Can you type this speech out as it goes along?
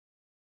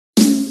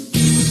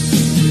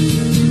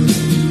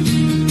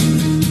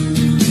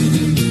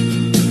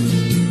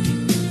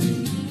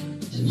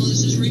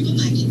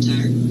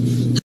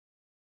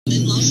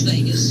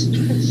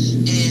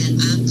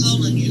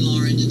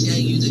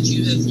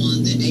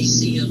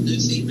ACM New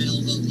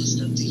Female Vocalist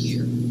of the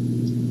Year.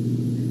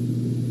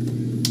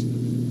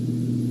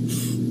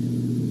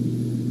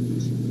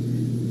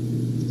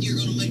 You're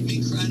going to make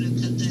me cry to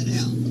cut that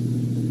out.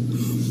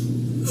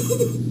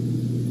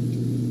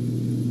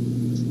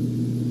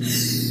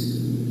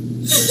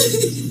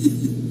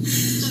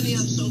 Honey,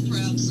 I'm so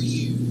proud for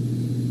you.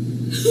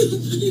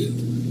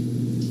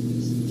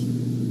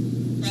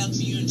 Proud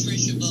for you and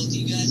Tricia both.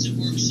 You guys have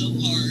worked so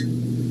hard,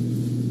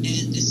 and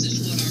this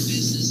is what our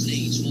business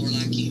needs, more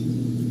like you.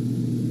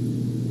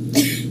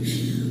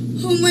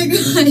 Oh my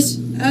gosh.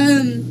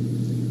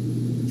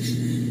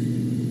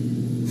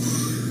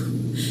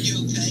 You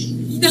okay?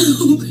 No.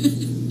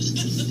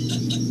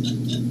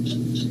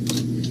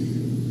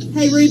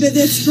 Hey, Reba,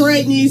 that's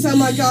great news. Oh,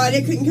 my God.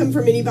 It couldn't come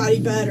from anybody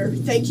better.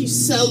 Thank you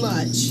so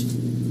much.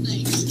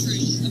 Thanks,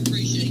 Trish. I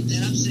appreciate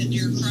that. I'm sitting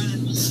here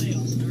crying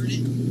myself, darn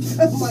it.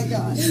 Oh, my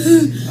God.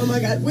 Oh, my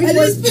God. I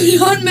just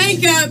put on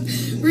makeup,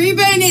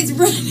 Reba, and it's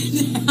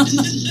running out.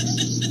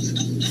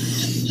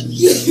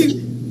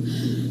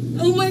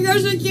 Oh my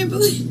gosh, I can't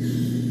believe.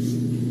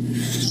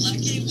 Well, I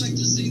can't wait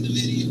to see the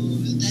video of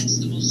it. That's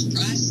the most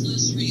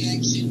priceless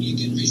reaction you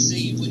can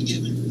receive when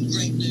given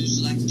great news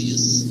like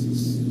this.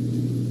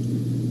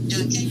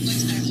 Yeah, I can't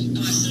wait. I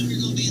assume you're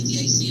going to be at the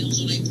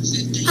ACMs on April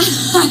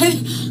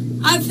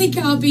 15th. I think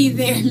I'll be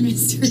there,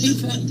 Mr.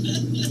 Reba.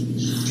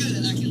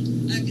 Good. I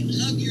can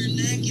hug your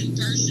neck in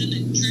person,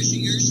 and Tricia,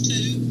 yours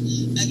too.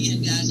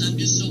 Again, guys, I'm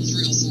just so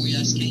thrilled for you.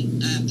 I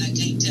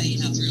can't tell you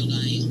how thrilled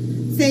I am.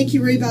 Thank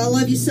you, Reba. I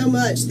love you so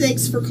much.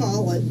 Thanks for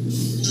calling.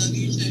 Love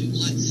you too.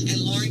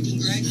 And Lauren,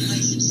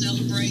 congratulations.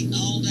 Celebrate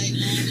all day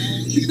long,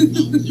 all year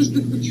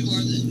long. You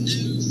are the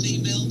new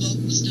Female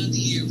Vocalist of the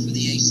Year for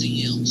the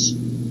ACMs.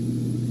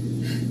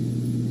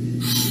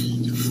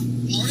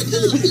 More to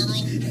come,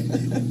 girl.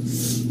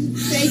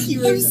 Thank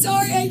you, Reba. I'm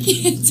sorry, I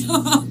can't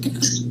talk.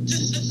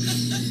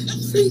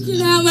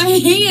 Freaking out. My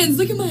hands.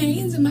 Look at my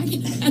hands. Am I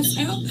going to pass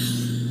out?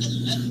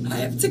 I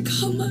have to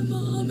call my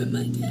mom and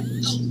my dad.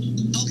 Oh,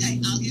 okay.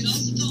 I'll get off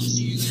the phone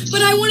to you.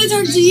 But I want to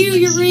talk to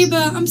you,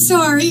 Reba. I'm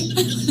sorry.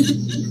 I'll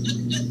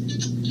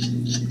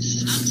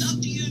talk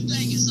to you in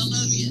Vegas. I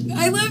love you.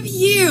 I love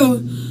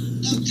you.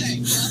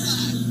 Okay.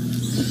 Bye-bye.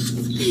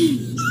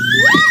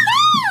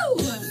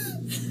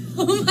 Woo!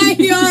 Oh my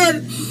God.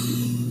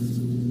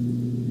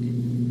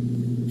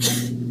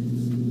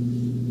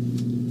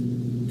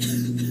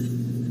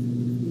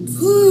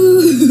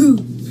 Woo!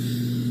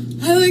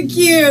 I look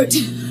cute.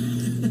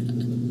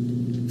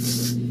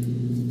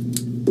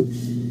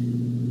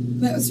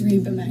 That was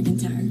Reba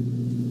McEntire,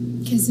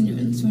 in case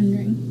anyone's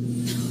wondering.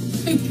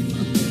 Oh my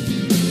God.